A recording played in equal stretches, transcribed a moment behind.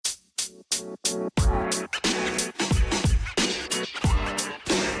You ready?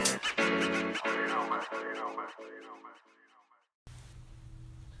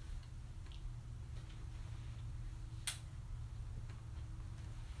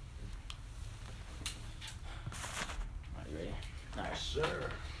 All right. Sir.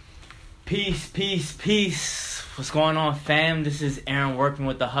 Peace. What's going on, fam? This is Aaron working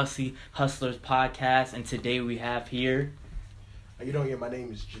with the Hustlers podcast, and today we have here. How you doing? Yeah, my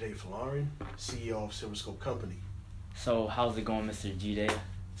name is Jide Falarin, CEO of Silver Scope Company. So, how's it going, Mr. G-Day?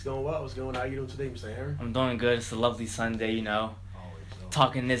 It's going well. What's going on? How you doing today, Mr. Aaron? I'm doing good. It's a lovely Sunday, you know. Always.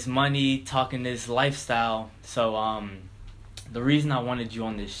 Talking this money, talking this lifestyle. So, the reason I wanted you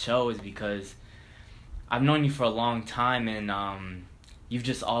on this show is because I've known you for a long time, and you've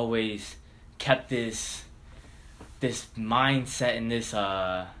just always kept this mindset and this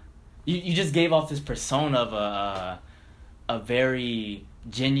you just gave off this persona of a very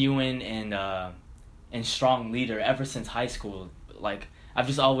genuine and strong leader ever since high school. Like I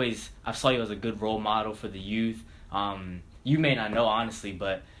saw you as a good role model for the youth. You may not know honestly,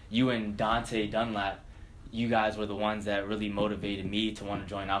 but you and Dante Dunlap, you guys were the ones that really motivated me to want to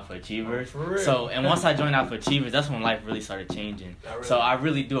join Alpha Achievers. Oh, for real? So, and once I joined Alpha Achievers, that's when life really started changing. So I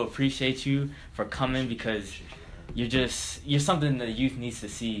really do appreciate you for coming because you're something the youth needs to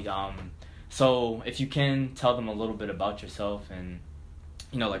see. So if you can tell them a little bit about yourself and,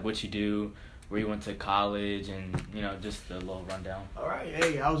 you know, like what you do, where you went to college, and, you know, just a little rundown. All right.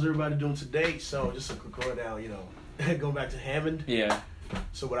 Hey, how's everybody doing today? So just a quick rundown, you know, going back to Hammond. Yeah.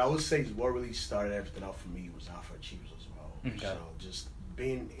 So what I would say is what really started everything out for me was Alpha Achievers as well. Okay. So just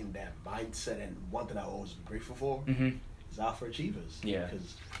being in that mindset, and one thing I always be grateful for is Alpha Achievers. Yeah.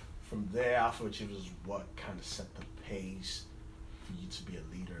 Because from there, Alpha Achievers is what kind of set the pace for you to be a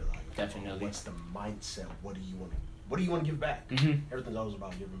leader. Like, definitely. What's the mindset? What do you want to give back? Everyth's always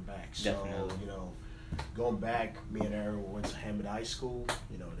about giving back. So, Definitely. you know, going back, me and Aaron went to Hammond High School.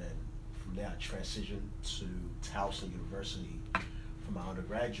 You know, then from there I transitioned to Towson University for my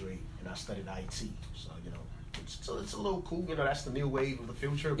undergraduate, and I studied IT. So, you know, it's a little cool. You know, that's the new wave of the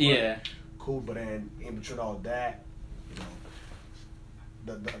future. But Yeah. Cool, but then in between all that, you know,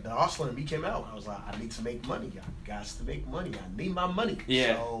 the hustler in me came out. I was like, I need to make money. I got to make money. I need my money.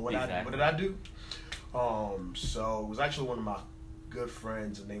 Yeah. So what did I do? So it was actually one of my good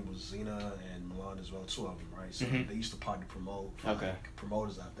friends. Her name was Zena and Milan as well, two of them, right? So they used to partner promote for like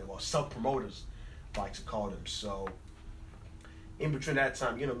promoters out there. Well, self-promoters, I like to call them. So in between that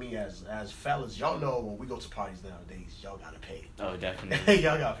time, you know me as fellas, y'all know when we go to parties nowadays, y'all gotta pay. Oh, definitely.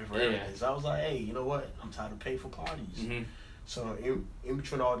 Y'all gotta pay for everything. So I was like, hey, you know what? I'm tired of paying for parties. So in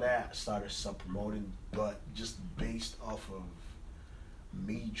between all that, I started self-promoting, but just based off of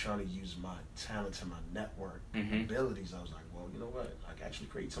me trying to use my talent and my network abilities, I was like, well, you know what? I can actually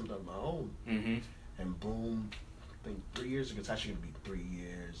create something of my own. And boom, I think 3 years ago, it's actually going to be 3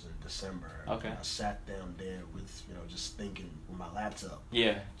 years in December. Okay. I sat down there with, you know, just thinking with my laptop.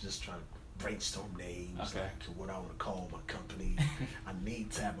 Yeah. Just trying to brainstorm names, Okay. like what I want to call my company. I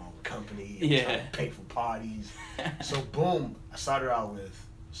need to have my own company. Yeah. Trying to pay for parties. So boom, I started out with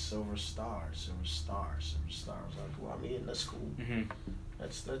Silver Star. I was like, well, I mean, that's cool.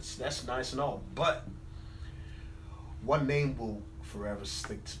 That's nice and all, but one name will forever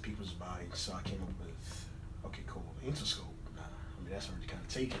stick to people's minds. So I came up with, okay, cool, Interscope. Nah, I mean, that's already kind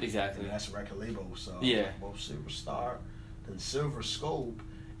of taken. Exactly. I mean, that's a record label. So yeah, both Silver Star, then Silver Scope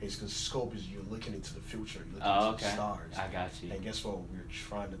is because scope is you're looking into the future. You're looking into the stars. I got you. And guess what? We're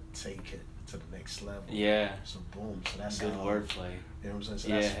trying to take it to the next level. Yeah. So boom. So that's good wordplay. You know what I'm saying? So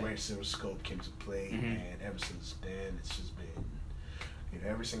that's where Silver Scope came to play, and ever since then, it's just been, you know,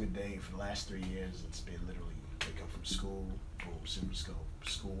 every single day for the last 3 years, it's been literally wake up from school, boom, Silver Scope,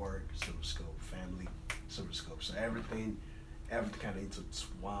 schoolwork, Silver Scope, family, Silver Scope. So everything kind of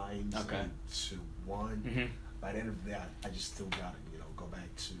intertwines into one. By the end of the day, I just still got to, you know, go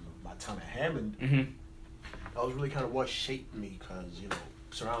back to my time at Hammond. That was really kind of what shaped me, because, you know,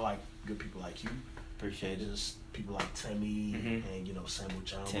 surrounded like good people like you. Appreciate it. Just people like Timmy and, you know, Samuel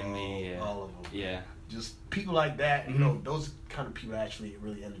John, all of them. Yeah. Just people like that. You know, those kind of people actually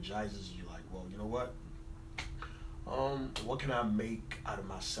really energizes you. Like, well, you know what can I make out of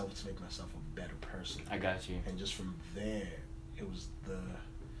myself to make myself a better person? I got you. And just from there, it was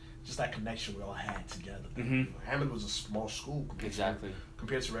just that connection we all had together. Hammond was a small school compared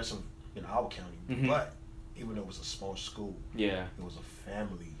to the rest of, you know, our county, but even though it was a small school, it was a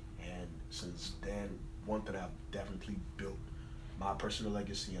family. And since then, one thing I've definitely built my personal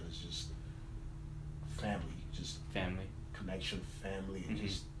legacy on is just family, connection, family, and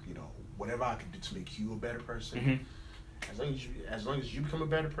just, you know, whatever I can do to make you a better person. as long as you become a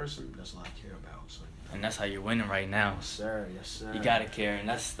better person, that's all I care about. So. And that's how you're winning right now. Yes, sir. Yes, sir. You gotta care, and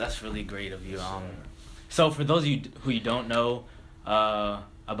that's really great of you. Yes, So for those of you who you don't know,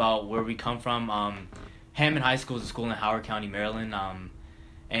 about where we come from, Hammond High School is a school in Howard County, Maryland.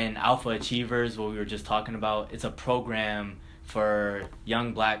 And Alpha Achievers, what we were just talking about, it's a program for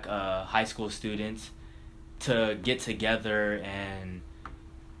young black high school students to get together and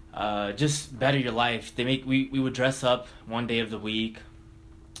just better your life. We would dress up one day of the week,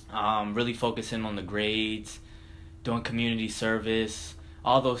 really focusing on the grades, doing community service,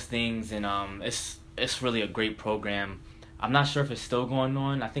 all those things, and it's really a great program. I'm not sure if it's still going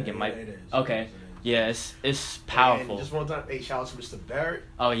on. I think it might. It is. Okay. Yeah, it's powerful. And just one time, hey, shout out to Mr. Barrett.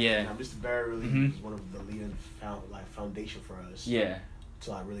 Oh yeah. Mr. Barrett really is one of the leading foundation for us. Yeah.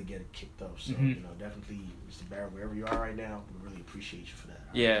 So I really get it kicked off. So definitely, Mr. Barrett, wherever you are right now, we really appreciate you for that.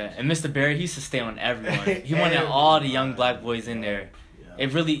 Yeah, and Mr. Barrett, he used to stay on everyone. He wanted all the young black boys in there. Yeah.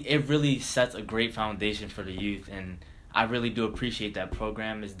 It really sets a great foundation for the youth, and I really do appreciate that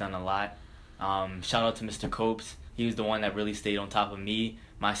program. It's done a lot. Shout out to Mr. Copes. He was the one that really stayed on top of me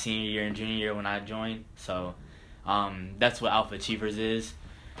my senior year and junior year when I joined. So that's what Alpha Achievers is.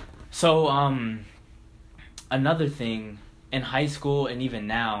 So another thing, in high school and even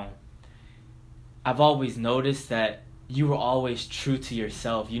now, I've always noticed that you were always true to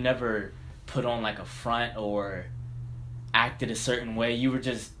yourself. You never put on like a front or acted a certain way. You were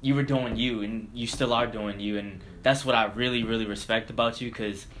doing you, and you still are doing you, and that's what I really, really respect about you,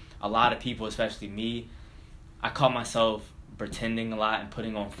 because a lot of people, especially me, I caught myself pretending a lot and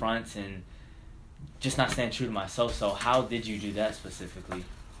putting on fronts and just not staying true to myself. So how did you do that specifically?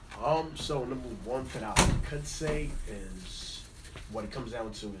 So number one thing I could say is what it comes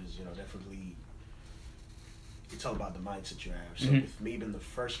down to is, definitely it's all about the mindset you have. So with me being the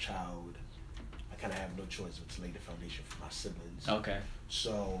first child, I kind of have no choice but to lay the foundation for my siblings. Okay.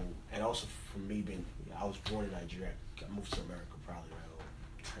 So, and also for me being, I was born in Nigeria. I moved to America probably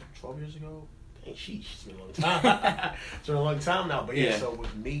around 12 years ago. Dang, it's been a long time. It's been a long time now. But yeah, so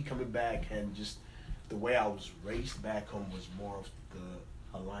with me coming back and just the way I was raised back home was more of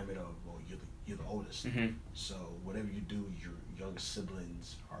the alignment of, well, you're the oldest. So whatever you do, your young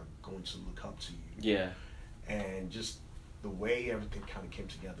siblings are going to look up to you. Yeah. And just the way everything kind of came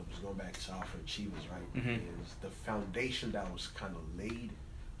together was going back to Alpha Achievers, right? Is the foundation that was kind of laid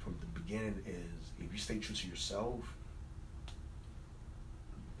from the beginning is if you stay true to yourself,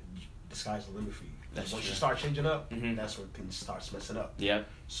 the sky's the limit for you. That's Once true. you start changing up, that's when things starts messing up. Yeah.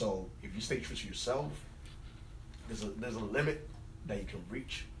 So if you stay true to yourself, there's a limit that you can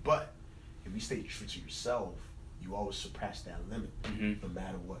reach. But if you stay true to yourself, you always surpass that limit, no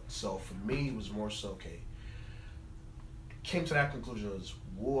matter what. So for me, it was more so, okay, came to that conclusion is,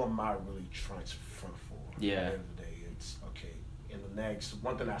 what am I really trying to front for? Yeah. At the end of the day, it's, okay, in the next,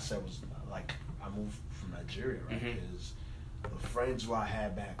 one thing I said was, like, I moved from Nigeria, right, is the friends who I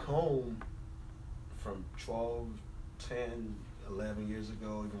had back home from 12, 10, 11 years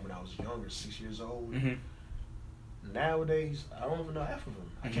ago, even when I was younger, 6 years old, nowadays, I don't even know half of them.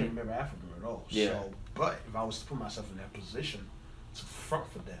 I can't remember half of them at all. Yeah. So, but if I was to put myself in that position to front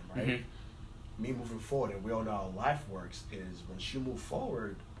for them, right? Me moving forward, and we all know how life works, is once you move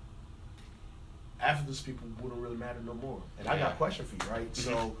forward, after those people wouldn't really matter no more. And I got a question for you, right?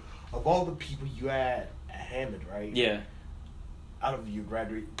 So, of all the people you had at Hammond, right? Yeah. Out of your I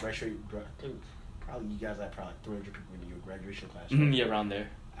think probably you guys had probably 300 people in your graduation class. Right? Yeah, around there.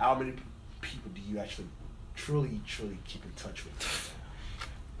 How many people do you actually truly keep in touch with?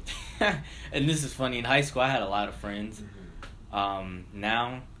 And this is funny. In high school, I had a lot of friends.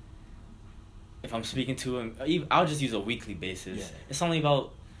 Now, if I'm speaking to them, I'll just use a weekly basis. Yeah. It's only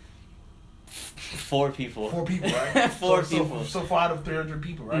about 4 people. 4 people, right? Four people. So 4 out of 300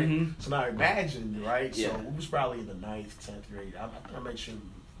 people, right? So now imagine, right? Yeah. So it was probably in the 9th, 10th grade. I mentioned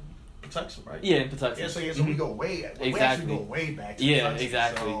Patuxent, right? Yeah, in Patuxent. Yeah, so we go way, we actually go way back to Patuxent.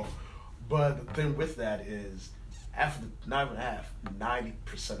 Exactly. So, but the thing with that is, after not even half, 90%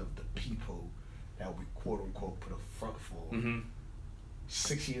 of the people that we quote unquote put a front for,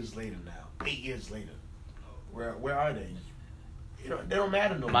 6 years later now, 8 years later, where are they? They don't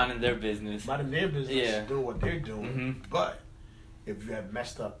matter no more. Minding their business. Minding their business, Yeah. doing what they're doing. But if you have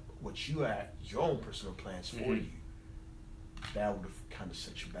messed up what you had, your own personal plans for you, that would have kind of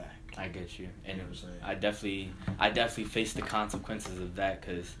set you back. I get you, and You know what I'm saying? I definitely faced the consequences of that,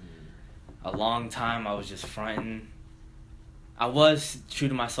 because a long time I was just fronting. I was true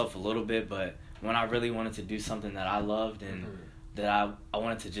to myself a little bit, but when I really wanted to do something that I loved and that I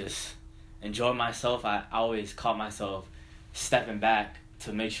wanted to just enjoy myself, I always caught myself stepping back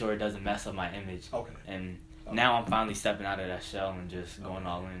to make sure it doesn't mess up my image. Okay. And Now I'm finally stepping out of that shell and just going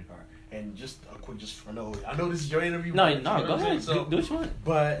all in. All right. And just a quick, I know this is your interview. No, but, go ahead. So, do what you want.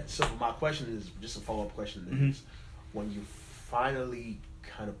 But so my question is just a follow up question is Mm-hmm. when you finally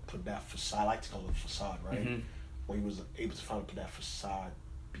kind of put that facade, I like to call it facade, right? Mm-hmm. When you was able to finally put that facade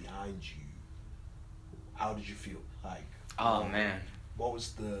behind you, how did you feel? Like, oh man,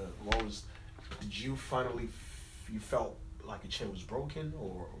 did you finally you felt like a chain was broken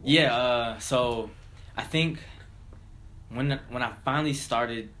or? Yeah. So I think when I finally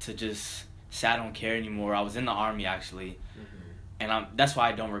started to just say I don't care anymore, I was in the Army actually, and that's why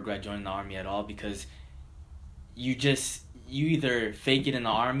I don't regret joining the Army at all, because you either fake it in the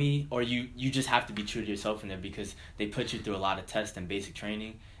Army or you just have to be true to yourself in there, because they put you through a lot of tests and basic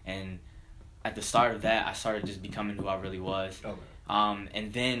training, and at the start of that I started just becoming who I really was. Okay.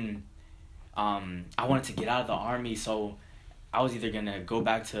 And then I wanted to get out of the Army, so I was either gonna go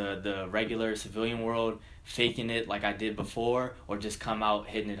back to the regular civilian world, faking it like I did before, or just come out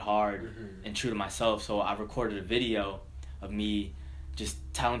hitting it hard and true to myself. So I recorded a video of me just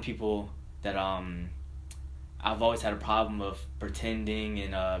telling people that I've always had a problem of pretending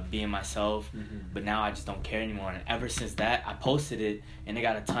and being myself, but now I just don't care anymore. And ever since that, I posted it, and it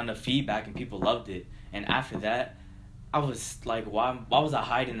got a ton of feedback, and people loved it. And after that, I was like, why was I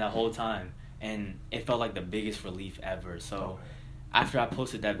hiding that whole time? And it felt like the biggest relief ever. So after I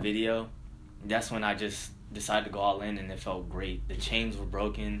posted that video, that's when I just decided to go all in, and it felt great. The chains were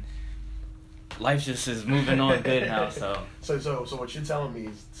broken. Life just is moving on good now. So what you're telling me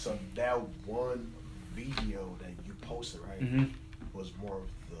is, so that one video that you posted, right, was more of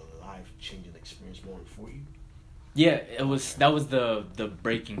the life-changing experience more for you? Yeah, it was. That was the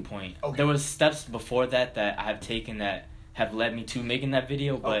breaking point. Okay. There was steps before that I have taken that have led me to making that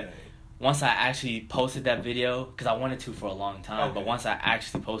video, but once I actually posted that video, because I wanted to for a long time, but once I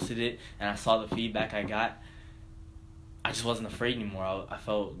actually posted it and I saw the feedback I got, I just wasn't afraid anymore. I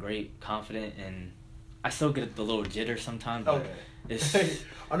felt great, confident, and I still get the little jitter sometimes, but it's...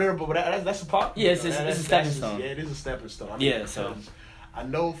 I know, but that's a part. Yeah, it's a stepping stone. Yeah, it is a stepping stone. I mean, yeah, so... I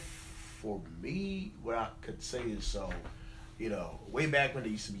know for me, what I could say is, so, way back when they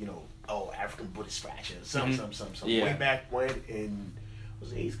used to be, African Buddhist fractions, some. Yeah. Way back when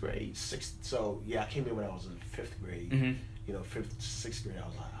was it 8th grade, 6th, so yeah, I came in when I was in 5th grade, 5th, 6th grade, I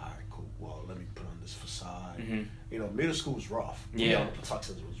was like, all right, cool, well, let me put on this facade. Middle school was rough. Yeah.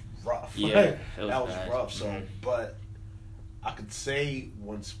 Patuxent was rough. Yeah, that was rough, so, but I could say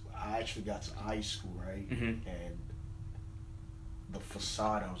once I actually got to high school, right, and the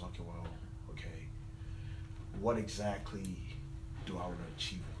facade, I was like, well, okay, what exactly do I want to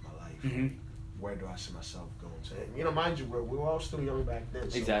achieve with my life? Where do I see myself going to? And, mind you, we were all still young back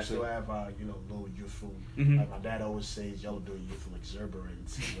then, so exactly. we still have, little youthful, like my dad always says, y'all do youthful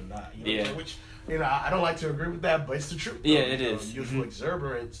exuberance, and we're not, which, I don't like to agree with that, but it's the truth. Yeah, it is. Youthful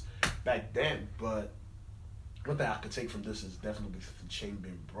exuberance back then, but one thing I could take from this is definitely the chain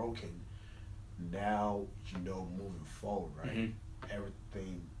being broken. Now, moving forward, right?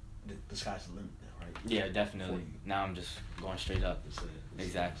 Everything, the sky's the limit now, right? Yeah, definitely. Now I'm just going straight up.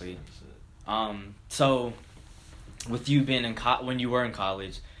 Exactly. That's it. So with you being when you were in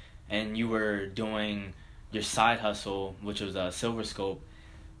college and you were doing your side hustle, which was a Silver Scope,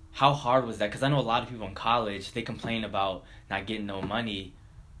 how hard was that? Because I know a lot of people in college, they complain about not getting no money,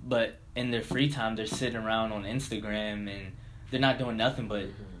 but in their free time, they're sitting around on Instagram and they're not doing nothing but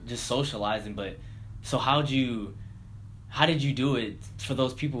just socializing. But so how did you do it for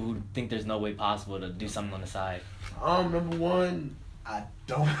those people who think there's no way possible to do something on the side? Number one, I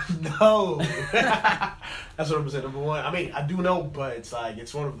don't know. That's what I'm saying. Number one, I mean, I do know, but it's like,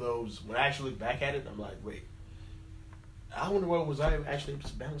 it's one of those, when I actually look back at it, I'm like, wait, I wonder what was I actually able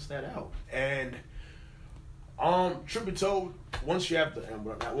to balance that out. And truth be told, once you have and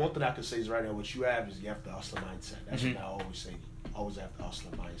one thing I can say is right now, what you have is you have the hustler mindset. That's what I always say. Always have the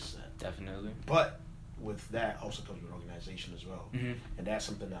hustler mindset. Definitely. But with that also comes with organization as well. And that's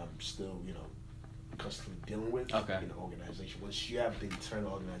something I'm still, constantly dealing with. Organization. Once you have the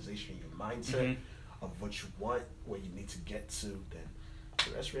internal organization, your mindset of what you want, where you need to get to, then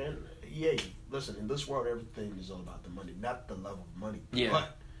the rest, listen, in this world, everything is all about the money, not the love of money. Yeah.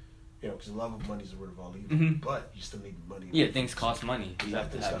 But, because the love of money is the root of all evil. But you still need money. Yeah, things cost money. You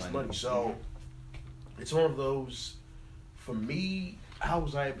have to have money. So, it's one of those, for me, how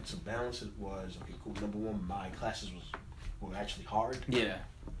was I able to balance it was, okay, cool, number one, my classes were actually hard. Yeah.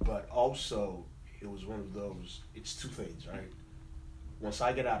 But also, it was one of those, it's two things, right? Once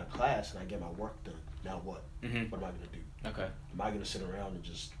I get out of class and I get my work done, now what? What am I going to do? Okay. Am I going to sit around and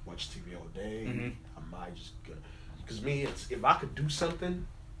just watch TV all day? Am I just going to... Because me, it's, if I could do something,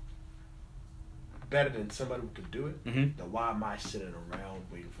 better than somebody who could do it, Mhm. then why am I sitting around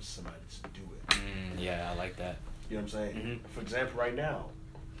waiting for somebody to do it? Yeah, I like that. You know what I'm saying? Mhm. For example, right now,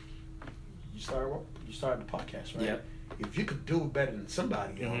 you started the podcast, right? Yep. If you could do it better than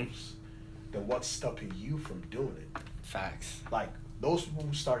somebody Mhm. else, then what's stopping you from doing it? Facts. Like those people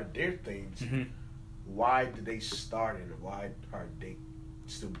who started their things, Mhm. why did they start it, and why are they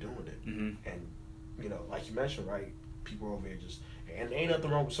still doing it? Mhm. And you know, like you mentioned, right? People over here just, and ain't nothing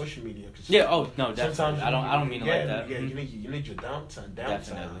wrong with social media. Cause Yeah. Oh no, definitely. sometimes I don't mean it like that. Yeah, Mhm. you need your downtime.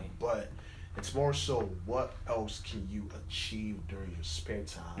 Definitely. But it's more so what else can you achieve during your spare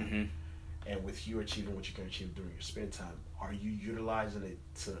time? Mhm. And with you achieving what you can achieve during your spare time, are you utilizing it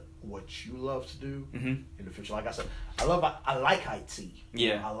to what you love to do Mhm. in the future? Like I said, I like IT.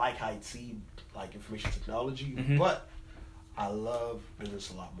 Yeah. You know, I like IT, like information technology, Mhm. but I love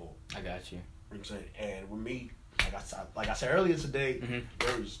business a lot more. I got you. You know what I'm saying? And with me, like I said earlier today, Mhm.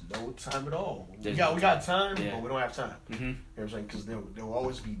 there is no time at all. We There's got no time, Yeah. but we don't have time. Mhm. You know what I'm saying? Because there will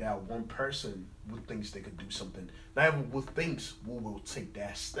always be that one person who thinks they could do something. Not even who thinks who will take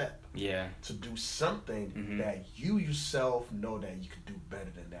that step Yeah. to do something Mhm. that you yourself know that you could do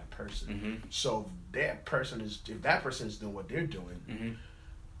better than that person. Mhm. So if that person is doing what they're doing, Mhm.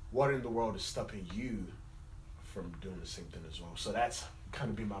 what in the world is stopping you from doing the same thing as well? So that's kind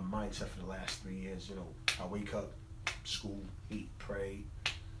of been my mindset for the last 3 years. You know, I wake up, school, eat, pray,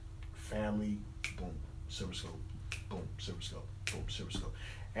 family, boom, silver scope, boom, silver scope, boom, silver scope.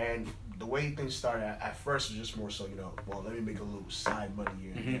 And the way things started at first was just more so, you know, well, let me make a little side money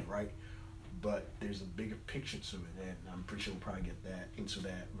here and there, right? But there's a bigger picture to it, and I'm pretty sure we'll probably get into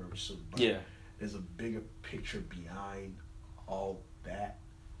that very soon. But Yeah. there's a bigger picture behind all that,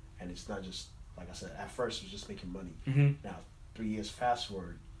 and it's not just, like I said, at first it was just making money. Mhm. Now, 3 years fast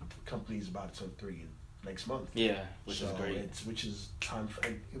forward, the company's about to turn 3 in next month. Yeah, which is great. Which is time.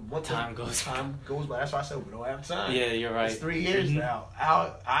 Time goes by. That's why I said we don't have time. Yeah, you're right. It's 3 years Mhm. now.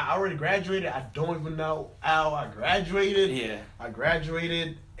 I already graduated. I don't even know how I graduated. Yeah. I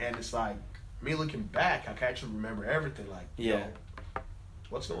graduated, and it's like me looking back, I can actually remember everything. Like, Yeah. yo,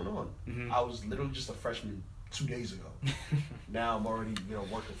 what's going on? Mhm. I was literally just a freshman 2 days ago. Now I'm already,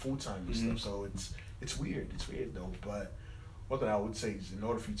 working full time and Mhm. stuff. So it's weird. It's weird though. But one thing I would say is, in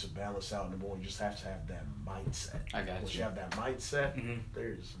order for you to balance out in the morning, you just have to have that mindset. I got Once you. you have that mindset, Mhm.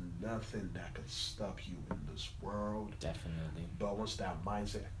 there's nothing that could stop you in this world. Definitely. But once that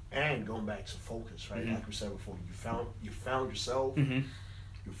mindset, and going back to focus, right? Mhm. Like we said before, you found yourself. Mhm.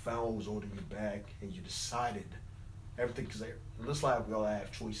 You found what was holding you back, and you decided everything. Because in this life, we all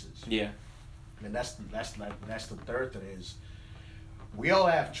have choices. Yeah. And that's the third thing is, we all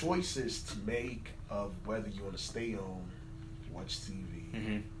have choices to make of whether you want to stay home, watch TV.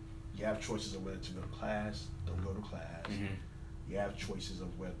 Mhm. You have choices of whether to go to class, don't go to class. Mhm. You have choices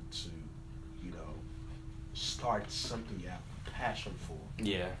of whether to, start something you have a passion for,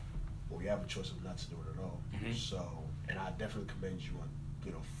 Yeah. or you have a choice of not to do it at all. Mhm. So, and I definitely commend you on,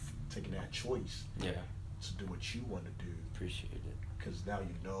 taking that choice Yeah. to do what you want to do, Appreciate it. because now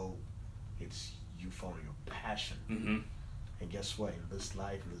you know it's you following your passion. Mhm. And guess what? In this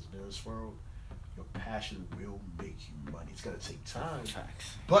life, in this business world, your passion will make you money. It's gonna take time,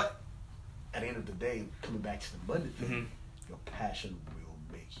 Facts. but at the end of the day, coming back to the money thing, Mhm. your passion will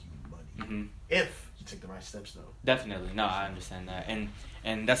make you money Mhm. if you take the right steps, though. Definitely. No, I understand that.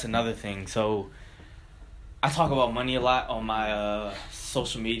 And that's another thing. So I talk about money a lot on my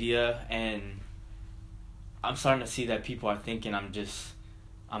social media, and I'm starting to see that people are thinking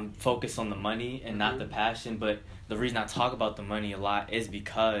I'm focused on the money and not the passion. But the reason I talk about the money a lot is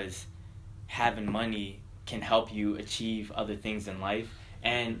because having money can help you achieve other things in life,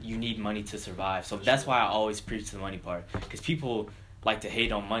 and you need money to survive. So that's why I always preach the money part, because people like to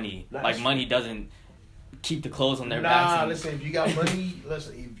hate on money. Like money doesn't keep the clothes on their backs. Nah, listen, if you got money,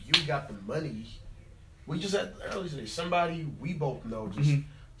 we just had earlier today, somebody we both know just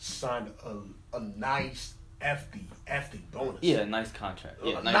signed a nice FD bonus. Yeah, nice contract.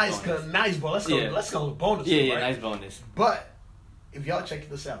 Yeah, nice bonus. Nice bonus. Let's go with bonus. Yeah, right? nice bonus. But if y'all check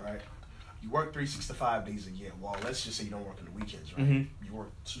this out, right? You work 365 days a year. Well, let's just say you don't work on the weekends, right? Mhm. You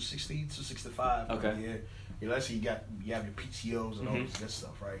work 265 Okay. a year. Let's say you have your PTOs and all this good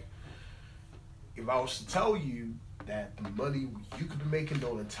stuff, right? If I was to tell you that the money you could be making the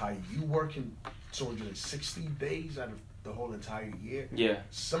whole entire, you working 260 days out of the whole entire year, Yeah.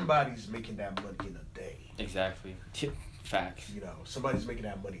 somebody's making that money in a day. Exactly. Facts. Somebody's making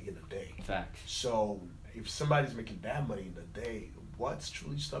that money in a day. Facts. So if somebody's making that money in a day, what's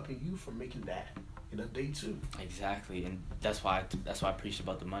truly stopping you from making that in a day too? Exactly, and that's why I preach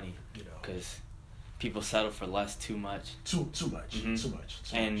about the money, because people settle for less too much. Too much. Mhm. Too much.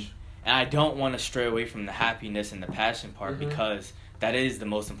 And And I don't want to stray away from the happiness and the passion part because that is the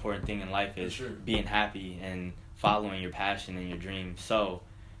most important thing in life is being happy and following your passion and your dream. So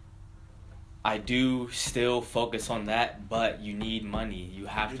I do still focus on that, but you need money. You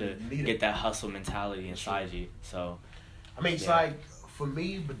have to get that hustle mentality inside you. So, I mean, it's like, for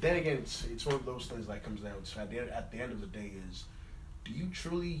me, but then again, it's one of those things that comes down to, at the end of the day is, do you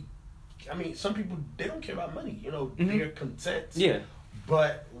truly, I mean, some people, they don't care about money. You know, they're content. Yeah.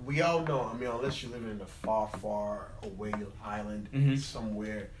 But we all know, I mean, unless you live in a far, far away island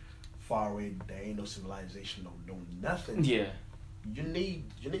somewhere far away, there ain't no civilization, no nothing. Yeah. You need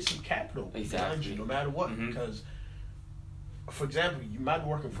some capital behind you, no matter what. Because, for example, you might be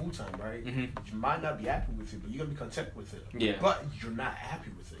working full time, right? You might not be happy with it, but you're gonna be content with it. Yeah. But you're not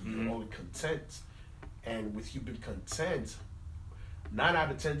happy with it. You're only content, and with you being content, 9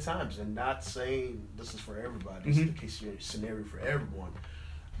 out of 10 times, and not saying this is for everybody, this is the case scenario for everyone,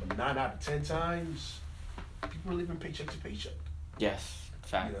 but 9 out of 10 times, people are living paycheck to paycheck. Yes,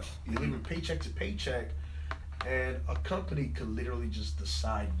 facts. You're living paycheck to paycheck. And a company could literally just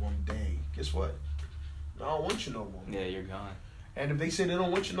decide one day, guess what? I don't want you no more. Yeah, you're gone. And if they say they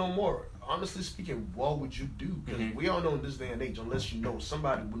don't want you no more, honestly speaking, what would you do? Because we all know in this day and age, unless you know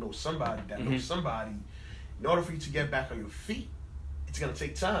somebody who knows somebody that knows somebody, in order for you to get back on your feet, it's going to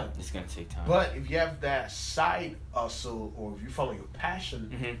take time. It's going to take time. But if you have that side hustle, or if you follow your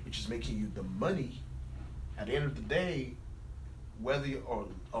passion, which is making you the money, at the end of the day, whether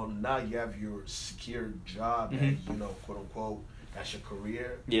or not you have your secure job that, you know, quote unquote, that's your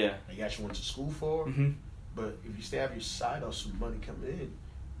career, that you actually went to school for, but if you still have your side hustle money coming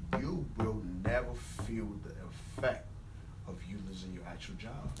in, you will never feel the effect of you losing your actual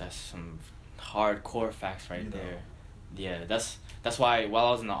job. That's some hardcore facts right there. Yeah, that's why while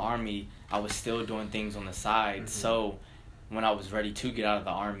I was in the Army, I was still doing things on the side. So when I was ready to get out of the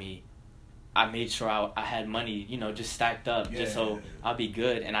Army, I made sure I had money, you know, just stacked up, just so I'll be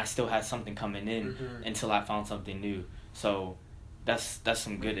good, and I still had something coming in until I found something new. So that's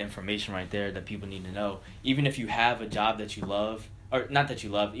some good information right there that people need to know. Even if you have a job that you love, or not that you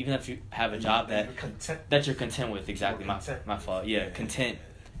love, even if you have a job that you're content with, exactly, my fault. Yeah, content.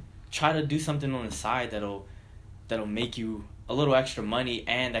 Try to do something on the side that'll make you a little extra money,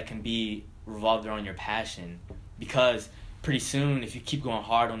 and that can be revolved around your passion, because pretty soon, if you keep going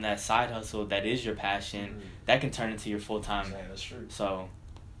hard on that side hustle that is your passion, that can turn into your full-time. Yeah, that's true. So,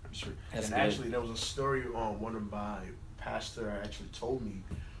 that's true. That's and good. Actually, there was a story on one of my pastor actually told me,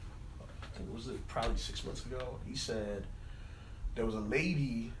 I think, was it probably 6 months ago? He said there was a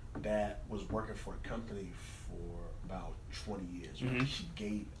lady that was working for a company for about 20 years. Right? She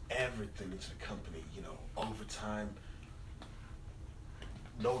gave everything into the company, you know, overtime,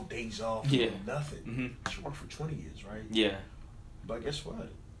 no days off, nothing. She worked for 20 years, right? Yeah. But guess what?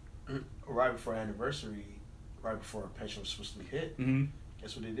 Right before our anniversary, right before our pension was supposed to be hit,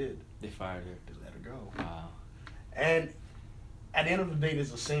 guess what they did? They fired her. They let her go. Wow. And at the end of the day,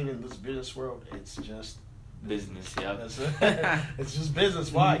 there's a saying in this business world, it's just business. Yeah. It's just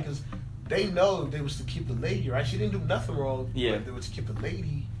business. Why? Because they know if they was to keep the lady, right? She didn't do nothing wrong. Yeah. But if they were to keep the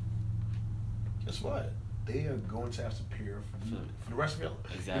lady, guess what? They are going to have to pay her for the rest of her life.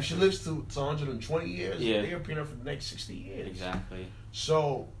 Exactly. If she lives to 120 years, they are paying her for the next 60 years. Exactly.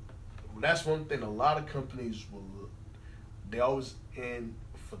 So that's one thing. A lot of companies they always in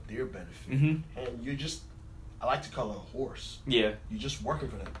for their benefit, and you're just, I like to call it a horse. Yeah. You're just working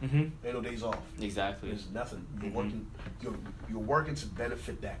for them. There ain't no days off. Exactly. There's nothing. You're working. You're working to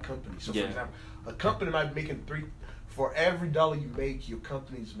benefit that company. So for example, a company might be making for every dollar you make, your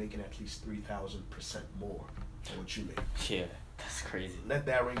company's making at least 3,000% more than what you make. Yeah, that's crazy. Let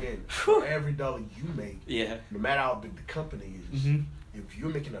that ring in. For every dollar you make, no matter how big the company is, if you're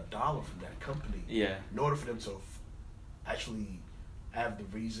making $1 from that company, in order for them to actually have the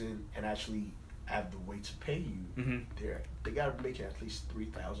reason and actually have the way to pay you, they got to make it at least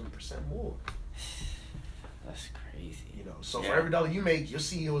 3,000% more. That's crazy. You know, so for every dollar you make, your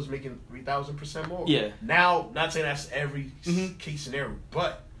CEO is making 3,000% more. Yeah. Now, not saying that's every case scenario,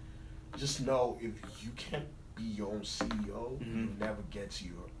 but just know if you can't be your own CEO, you'll never get to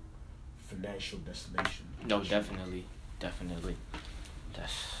your financial destination. No, definitely.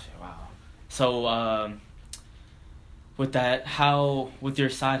 That's wow. So, with that, with your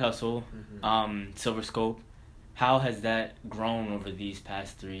side hustle, Silver Scope, how has that grown over these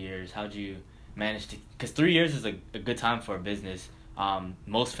past 3 years? How'd you manage to? Because 3 years is a good time for a business.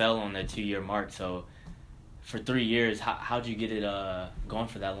 Most fell on the 2-year mark. So, for 3 years, how'd you get it going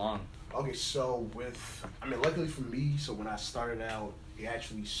for that long? Okay, so luckily for me, so when I started out, it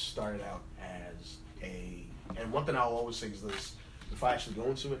actually started out as and one thing I'll always say is this: if I actually go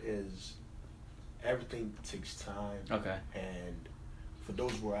into it, is everything takes time. Okay. And for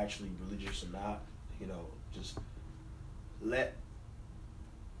those who are actually religious or not, you know, just let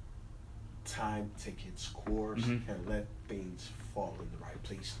time take its course Mm-hmm. and let things fall in the right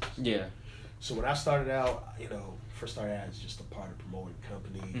places. Yeah. So when I started out, you know, first started out as just a part of promoting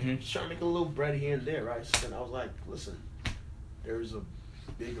company, Mm-hmm. just trying to make a little bread here and there, right? So then I was like, listen, there's a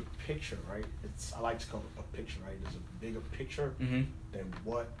bigger picture, right? I like to call it a picture, right? There's a bigger picture Mm-hmm. than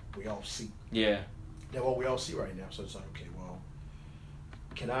what we all see. Yeah. Than what we all see right now. So it's like, okay, well,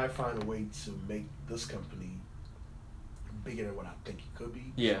 can I find a way to make this company bigger than what I think it could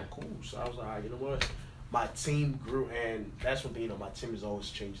be? Yeah. So cool. So I was like, all right, you know what? My team grew, and that's one thing, you know, my team has always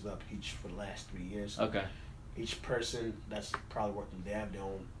changed up for the last 3 years. Okay. Each person that's probably working, they have their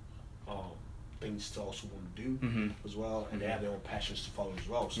own things to also want to do Mm-hmm. as well, and they have their own passions to follow as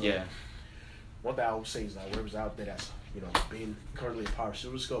well. So Yeah. one thing I would say is that whoever's out there that's, you know, being currently a part of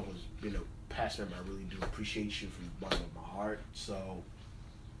Silver Scope was being a past member, I really do appreciate you from the bottom of my heart. So,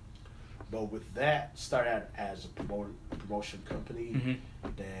 but with that, started out as a promotion company, Mm-hmm.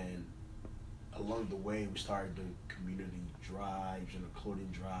 then along the way we started doing community drives, you know, clothing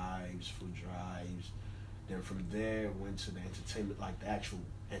drives, food drives. Then from there went to the entertainment, like the actual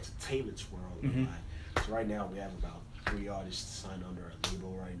entertainment world. Mm-hmm. Like, so right now we have about 3 artists signed under a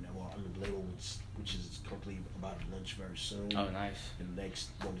label right now. Well, I mean, the label which is currently about to launch very soon. Oh, nice. In the next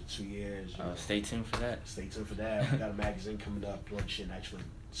 1 to 2 years. You know. Stay tuned for that. Stay tuned for that. We got a magazine coming up, launching actually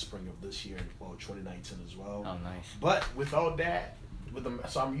spring of this year, well, 2019 as well. Oh, nice. But with all that,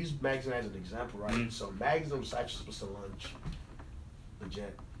 so I'm using magazine as an example, right? Mm-hmm. So magazine was actually supposed to launch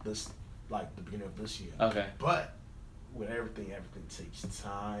like the beginning of this year. Okay. But with everything takes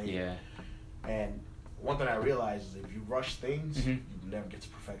time. Yeah. And one thing I realized is if you rush things, Mm-hmm. you never get to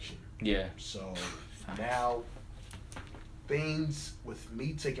perfection. Yeah. So now things with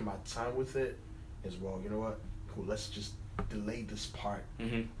me taking my time with it is, well, you know what? Cool, let's just delay this part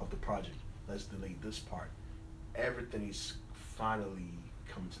Mm-hmm. of the project. Let's delay this part. Everything is finally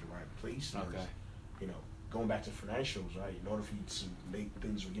coming to the right place. Okay. You know, going back to financials, right? In order for you to make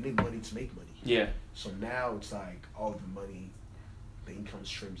things, you need money to make money. Yeah. So now it's like all the money, the income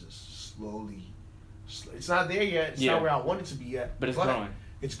streams is slowly. It's not there yet. It's not where I want it to be yet. But it's growing.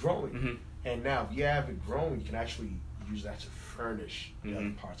 It's growing. Mm-hmm. And now if you have it growing, you can actually use that to furnish the other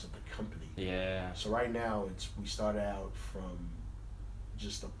Mm-hmm. parts of the company. Yeah. So right now we started out from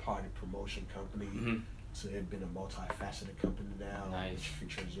just a party promotion company Mm-hmm. to it being a multifaceted company now, Nice. which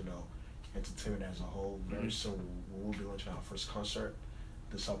features, you know, entertainment as a whole. Very Mm-hmm. soon we'll be launching our first concert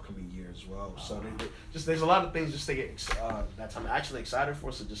this upcoming year as well. Oh, So wow. there's a lot of things just to get that I'm actually excited for.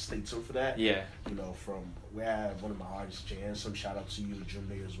 So just stay tuned for that. Yeah. You know, from we have one of my artists, Jay Ansom. Shout out to you,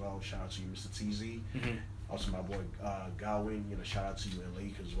 Jumbe as well. Shout out to you, Mr. TZ. Mm-hmm. Also my boy Godwin. You know, shout out to you and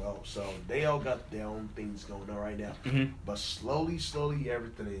Lake as well. So they all got their own things going on right now. Mm-hmm. But slowly,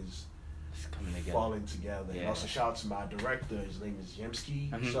 everything is It's coming together. falling together. And Yeah. also shout out to my director. His name is Yemski.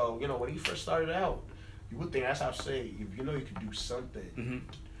 Mhm. So, you know, when he first started out, you would think, that's how I say, if you know you could do something, Mm-hmm.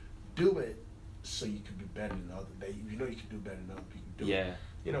 do it so you could be better than other. If you know you could do better than other people, do it. Yeah.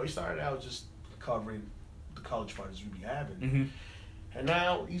 You know, he started out just covering the college parties we be having. Mm-hmm. And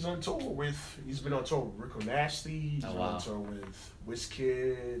now he's on tour he's been on tour with Rico Nasty. He's been wow. on tour with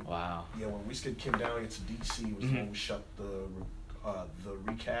Wizkid. Wow. Yeah, when Wizkid came down here to DC, it was the one who shut the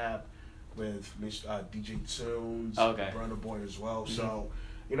recap with DJ Tunes, Okay. Burna Boy as well. So,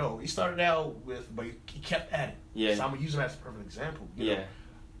 you know, he started out with, but he kept at it. Yeah. So I'm gonna use him as a perfect example. You know? Yeah.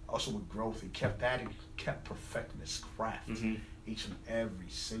 Also with growth, he kept at it. He kept perfecting his craft Mm-hmm. each and every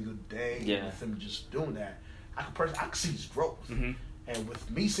single day. Yeah. With him just doing that, I could see his growth. Mm-hmm. And with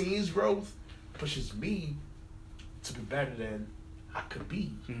me seeing his growth, pushes me to be better than I could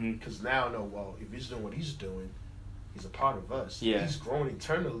be. Mm-hmm. Because now I know, well, if he's doing what he's doing, he's a part of us. Yeah. He's growing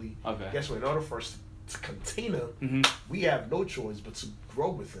internally. Okay. Guess what? In order for us to contain him, Mm-hmm. we have no choice but to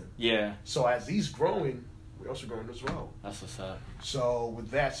grow with him. Yeah. So as he's growing, we're also growing as well. That's what's up. So with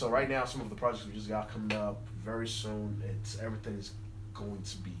that, so right now, some of the projects we just got coming up very soon. Everything is going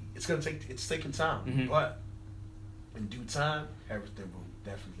to be. It's taking time, Mhm. but in due time, everything will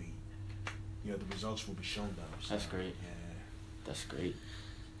definitely. You know, the results will be shown though. So, That's great. Yeah. That's great.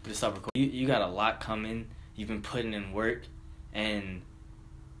 Good stuff. You got a lot coming. You've been putting in work, and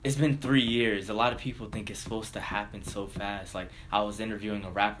it's been 3 years. A lot of people think it's supposed to happen so fast. Like, I was interviewing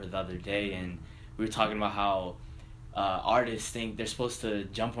a rapper the other day, and we were talking about how artists think they're supposed to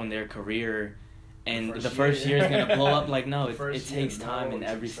jump on their career, and the first year is gonna blow up. Like, no, it takes time in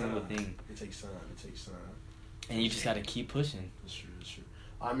every single thing, It takes time. and you just gotta keep pushing. That's true.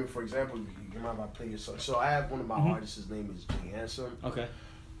 I mean, for example, you mind if I play your song? So I have one of my artists. His name is Jay Handsome. Okay.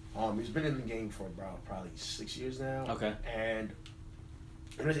 He's been in the game for about probably 6 years now. Okay. And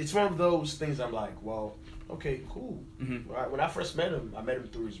it's one of those things I'm like, well, okay, cool. Mm-hmm. Right. When I first met him, I met him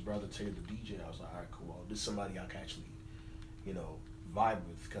through his brother Taylor, the DJ. I was like, all right, cool. Well, this is somebody I can actually, vibe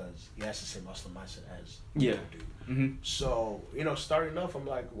with because he has the same hustler mindset as yeah. I do. Mm-hmm. So, starting off, I'm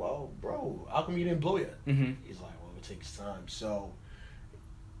like, well, bro, how come you didn't blow yet? Mm-hmm. He's like, well, it takes time. So,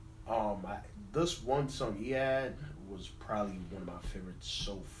 this one song he had was probably one of my favorites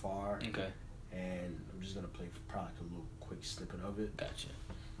so far. Okay. And I'm just gonna play probably like a little quick snippet of it. Gotcha.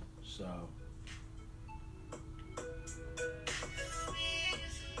 So.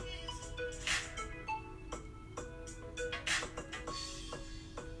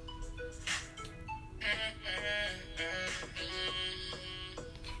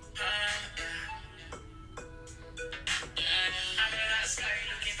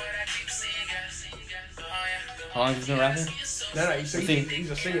 How long has he been rapping? No, he's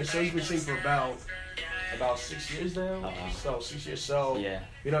a singer. So he's been singing for about 6 years now. Uh-huh. So 6 years. So yeah.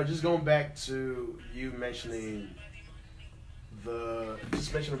 Just going back to you mentioning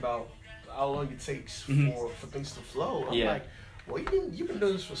about how long it takes for things to flow. I'm like, well, you've been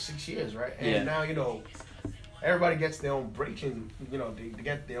doing this for 6 years, right? And now everybody gets their own break, and they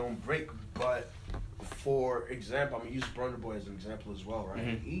get their own break. But for example, I'm gonna use Burna Boy as an example as well, right?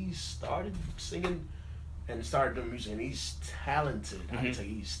 Mm-hmm. He started singing and started doing music, and he's talented. I can tell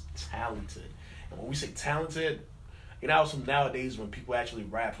you, he's talented. And when we say talented, how some nowadays when people actually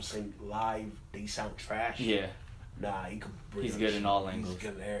rap or sing live, they sound trash. Yeah. Nah, he could bring He's good in all angles. He's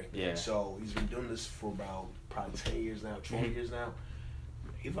good in everything. Yeah. So he's been doing this for about probably 10 years now, 12 years now.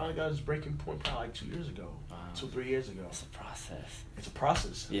 He finally got his breaking point probably like 2 years ago, 2-3 years ago. It's a process. It's a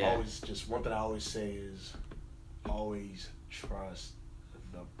process. Yeah. Just one thing I always say is always trust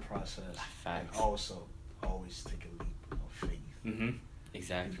the process. Facts. And also always take a leap of faith. Mm-hmm. If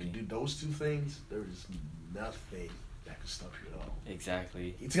Exactly. you do those two things, there is nothing that can stop you at all.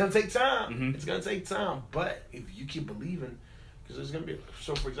 Exactly. It's gonna take time. Mm-hmm. It's gonna take time, but if you keep believing, because there's gonna be.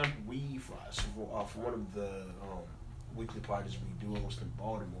 So, for example, for one of the weekly parties we do host in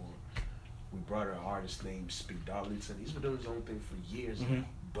Baltimore, we brought an artist named Speak Darlington. He's been doing his own thing for years now,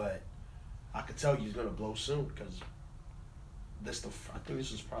 but I could tell you he's gonna blow soon because I think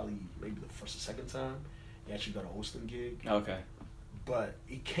this was probably maybe the first or second time he actually got a hosting gig. Okay. But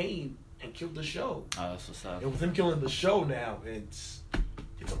he came and killed the show. Oh, that's what's up. And with him killing the show now, it's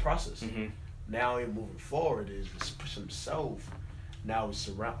a process. Mm-hmm. Now him moving forward is push himself. Now he's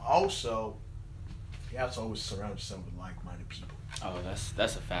also you have to always surround yourself with like-minded people. Oh,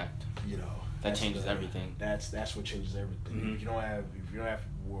 that's a fact. That changes everything. That's what changes everything. Mm-hmm. If you don't have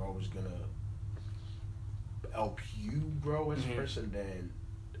people who are always gonna help you grow as a person, then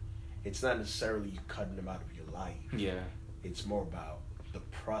it's not necessarily you cutting them out of your life. Yeah. It's more about the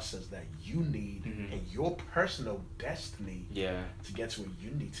process that you need and your personal destiny to get to where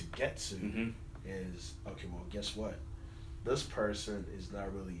you need to get to is, okay, well, guess what? This person is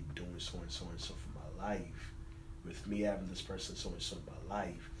not really doing so and so and so for my life. With me having this person so and so in my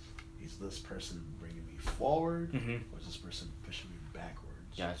life, is this person bringing me forward or is this person pushing me backwards?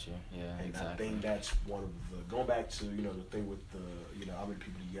 Gotcha. Yeah, and exactly. I think that's one of the, going back to, the thing with the, how many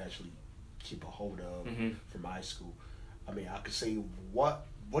people do you actually keep a hold of from high school? I mean, I could say, what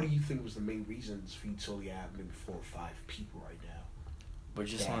do you think was the main reasons for you to only have maybe 4 or 5 people right now? But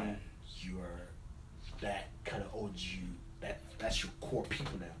just one. That kind of owes you, that's your core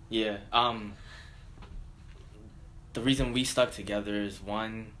people now. Yeah. The reason we stuck together is,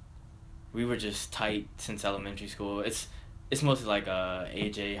 one, we were just tight since elementary school. It's mostly like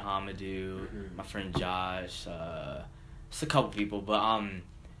AJ, Hamadou, my friend Josh, just a couple people. But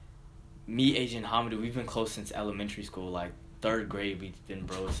me, AJ, and Hamadou, we've been close since elementary school. Like 3rd grade, we've been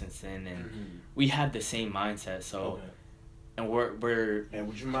bros since then, and we had the same mindset. So, and we're. And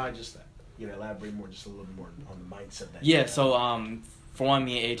would you mind just elaborate more, just a little bit more on the mindset that? Yeah. So for one,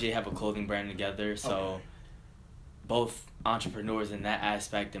 me and AJ have a clothing brand together. So, both entrepreneurs in that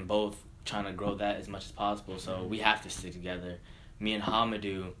aspect, and both trying to grow that as much as possible. So we have to stick together. Me and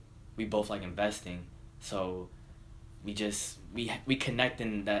Hamadou, we both like investing. So we connect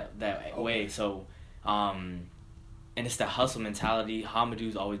in that way. So and it's that hustle mentality.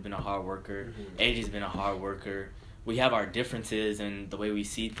 Hamadou's always been a hard worker. AJ's been a hard worker. We have our differences in the way we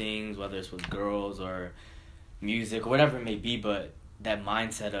see things, whether it's with girls or music or whatever it may be, but that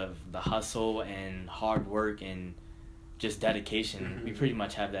mindset of the hustle and hard work and just dedication, we pretty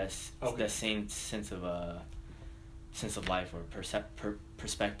much have that same sense of life or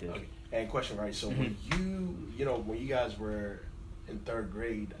perspective. Okay. And question, right? So when when you guys were in third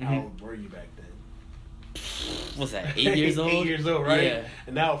grade, Mm-hmm. how old were you back then? What's that, 8 years old? 8 years old, right? Yeah.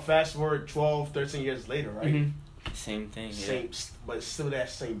 And now fast forward 12, 13 years later, right? Mm-hmm. Same thing, yeah. Same, but it's still that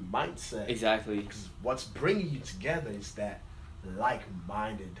same mindset. Exactly. Because what's bringing you together is that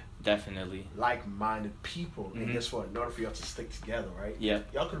like-minded people. Mm-hmm. And guess what? In order for y'all to stick together, right? Yeah.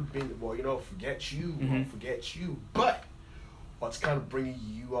 Y'all could have been, well, forget you, Mm-hmm. or forget you. But what's kind of bringing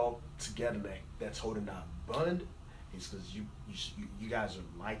you all together that's holding that bond is because you guys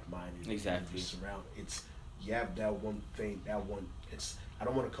are like-minded. Exactly. You surround. You have that one thing, it's, I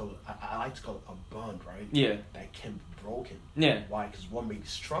don't want to call it, I like to call it a bond, right? Yeah. That can be broken. Yeah. Why? Because what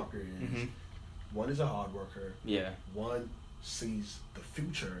makes stronger is Mm-hmm. one is a hard worker. Yeah. One sees the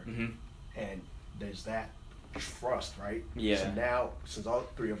future, Mm-hmm. and there's that trust, right? Yeah. So now, since all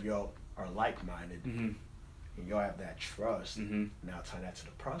three of y'all are like-minded, Mm-hmm. and y'all have that trust, Mm-hmm. now tie that to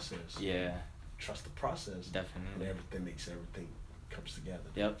the process. Yeah. Trust the process. And Definitely. everything comes together.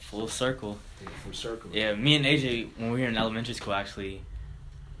 Yep. Full circle. Full circle. Yeah. Me and AJ, when we were in elementary school, actually,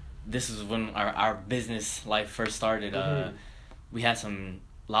 this is when our business life first started. Mhm. We had some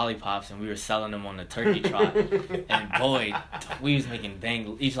lollipops and we were selling them on the turkey trot. And boy, we was making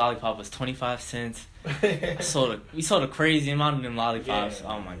bang. Each lollipop was 25 cents. We sold a crazy amount of them lollipops.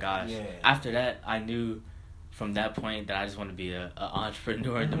 Yeah. Oh my gosh. Yeah. After that, I knew from that point that I just wanted to be an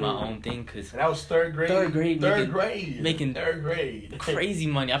entrepreneur and do my own thing, because And that was third grade. Third grade, making third grade. crazy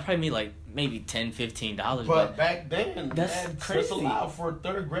money. I probably made like maybe $10, $15, But back then, That's that's crazy. allowed for a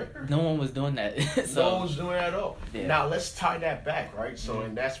third grader. no one was doing that. So No one was doing that at all. Yeah. Now let's tie that back, right? So, Mhm.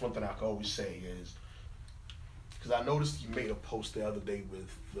 and that's one thing I can always say is, because I noticed you made a post the other day with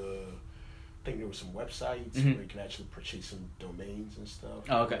I think there were some websites Mhm. where you can actually purchase some domains and stuff.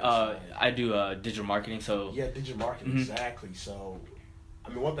 Oh, okay. I do digital marketing, so Yeah, digital marketing, Mhm. exactly. So, I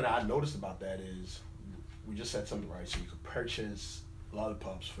mean, one thing I noticed about that is, we just said something right. So you could purchase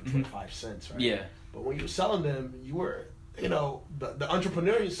lollipops for Mhm. 25 cents, right? yeah. But when you were selling them, you were, the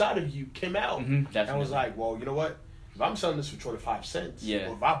entrepreneurial side of you came out. Mhm, And I definitely. was like, well, you know what? If I'm selling this for 25 cents, Yeah.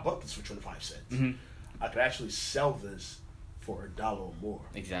 or if I bought this for 25 cents, Mhm. I could actually sell this for $1 or more.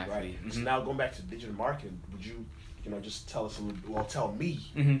 Exactly. Right? So Mhm. now going back to digital marketing, would you, just tell us a little, well, tell me,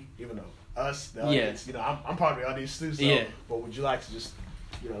 Mhm. even though us, the Yeah. audience, I'm part of the audience too, so, Yeah. but would you like to just,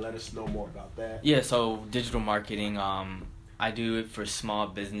 let us know more about that? Yeah, so digital marketing, I do it for small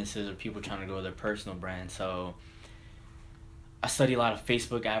businesses or people trying to grow their personal brand. So I study a lot of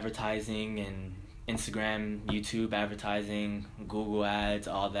Facebook advertising and Instagram, YouTube advertising, Google ads,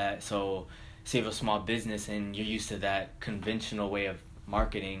 all that. So say you have a small business and you're used to that conventional way of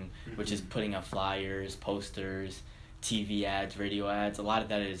marketing, which is putting out flyers, posters, TV ads, radio ads. A lot of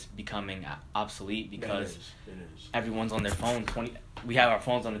that is becoming obsolete because It is. everyone's on their phone. We have our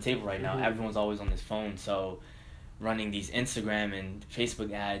phones on the table right now. Mhm. Everyone's always on this phone. So running these Instagram and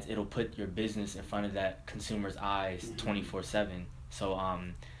Facebook ads, it'll put your business in front of that consumer's eyes Mhm. 24/7. So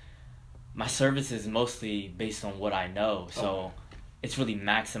my service is mostly based on what I know. So Okay. it's really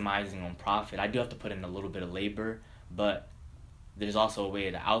maximizing on profit. I do have to put in a little bit of labor, but there's also a way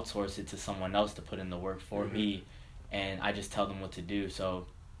to outsource it to someone else to put in the work for Mhm. me, and I just tell them what to do. So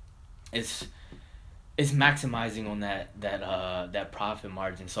it's maximizing on that profit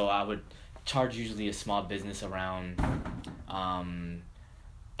margin. So I would charge usually a small business around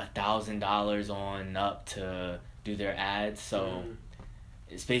 $1,000 on up to do their ads. So Mhm.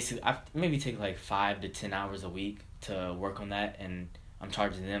 it's basically, I maybe take like 5 to 10 hours a week to work on that, and I'm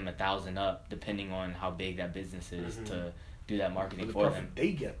charging them $1,000 up depending on how big that business is Mhm. to do that marketing But the for profit them.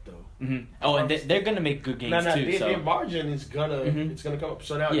 they get though. Mm-hmm. Oh, and they're gonna make good gains too. Their So margin is gonna Mhm. it's gonna come up.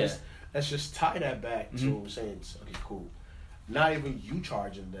 So now Yeah. let's just tie that back to Mhm. what we're saying. Okay, cool. Not even you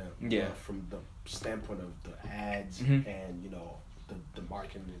charging them, Yeah. from the standpoint of the ads Mhm. and the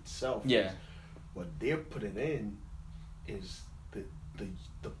marketing itself. Yeah. is what they're putting in is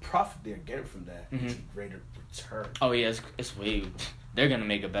the profit they're getting from that is a Mhm. greater return. oh yeah, it's way. They're gonna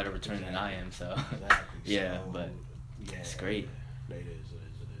make a better return than I am. So Exactly. Yeah, So, but yeah, it's great. It is.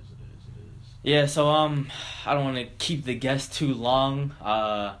 Yeah, so I don't want to keep the guests too long.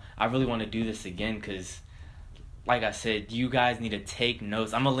 I really want to do this again because, like I said, you guys need to take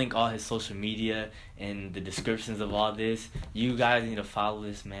notes. I'm gonna link all his social media in the descriptions of all this. You guys need to follow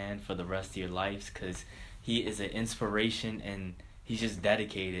this man for the rest of your lives because he is an inspiration and he's just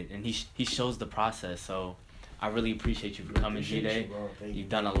dedicated and he shows the process. So I really appreciate you for coming, Appreciate G-Day. you, bro. Thank You've you.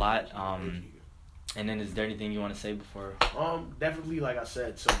 done a lot. Thank you. And then is there anything you want to say before? Definitely, like I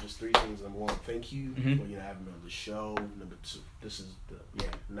said, so just three things. Number one, thank you Mhm. for having me on the show. Number two, this is the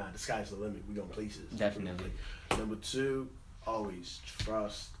sky's the limit. We going places. Definitely. Number two, always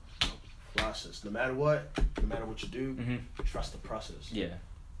trust the process. No matter what, no matter what you do, Mm-hmm. trust the process. Yeah.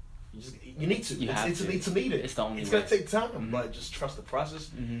 You need to. You it's have it's to. a need to need it. It's the only It's way. gonna take time, Mhm. but just trust the process.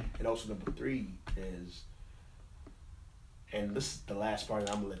 Mm-hmm. And also number 3 is, and this is the last part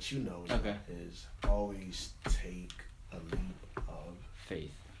that I'm gonna let you know. Okay. Is always take a leap of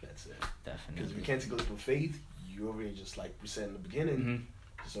Faith. That's it. Definitely. Because if you can't take a leap of faith, you over here just like we said in the beginning,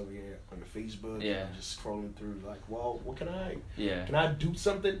 Mm-hmm. just over here on your Facebook, Yeah. just scrolling through like, well, what can I? Yeah. Can I do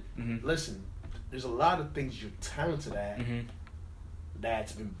something? Mm-hmm. Listen, there's a lot of things you're talented at Mm-hmm.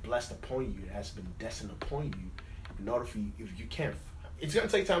 that's been blessed upon you, that's been destined upon you. In order for you, if you can't, it's gonna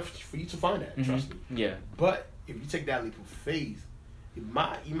take time for you to find that. Mm-hmm. Trust me. Yeah. But if you take that leap of faith, you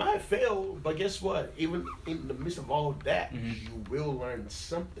might fail, but guess what? Even in the midst of all that, Mhm. you will learn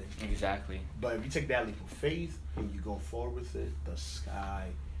something. Exactly. But if you take that leap of faith and you go forward with it, the sky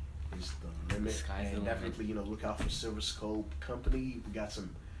is the limit. Sky's and the limit. definitely, look out for Silver Scope Company. We got some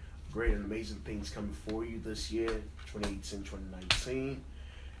great and amazing things coming for you this year, 2018, 2019.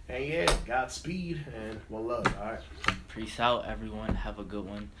 And yeah, Godspeed and one love, all right? Peace out, everyone. Have a good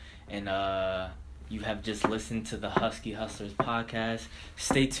one. And you have just listened to the Husky Hustlers podcast.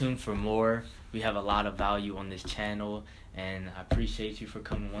 Stay tuned for more. We have a lot of value on this channel, and I appreciate you for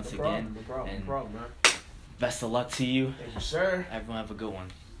coming once again. No problem, And no problem, man. best of luck to you. Thank you, sir. Everyone have a good one.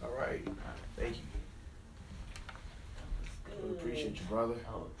 All right. Thank you. I appreciate you, brother.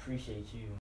 I appreciate you.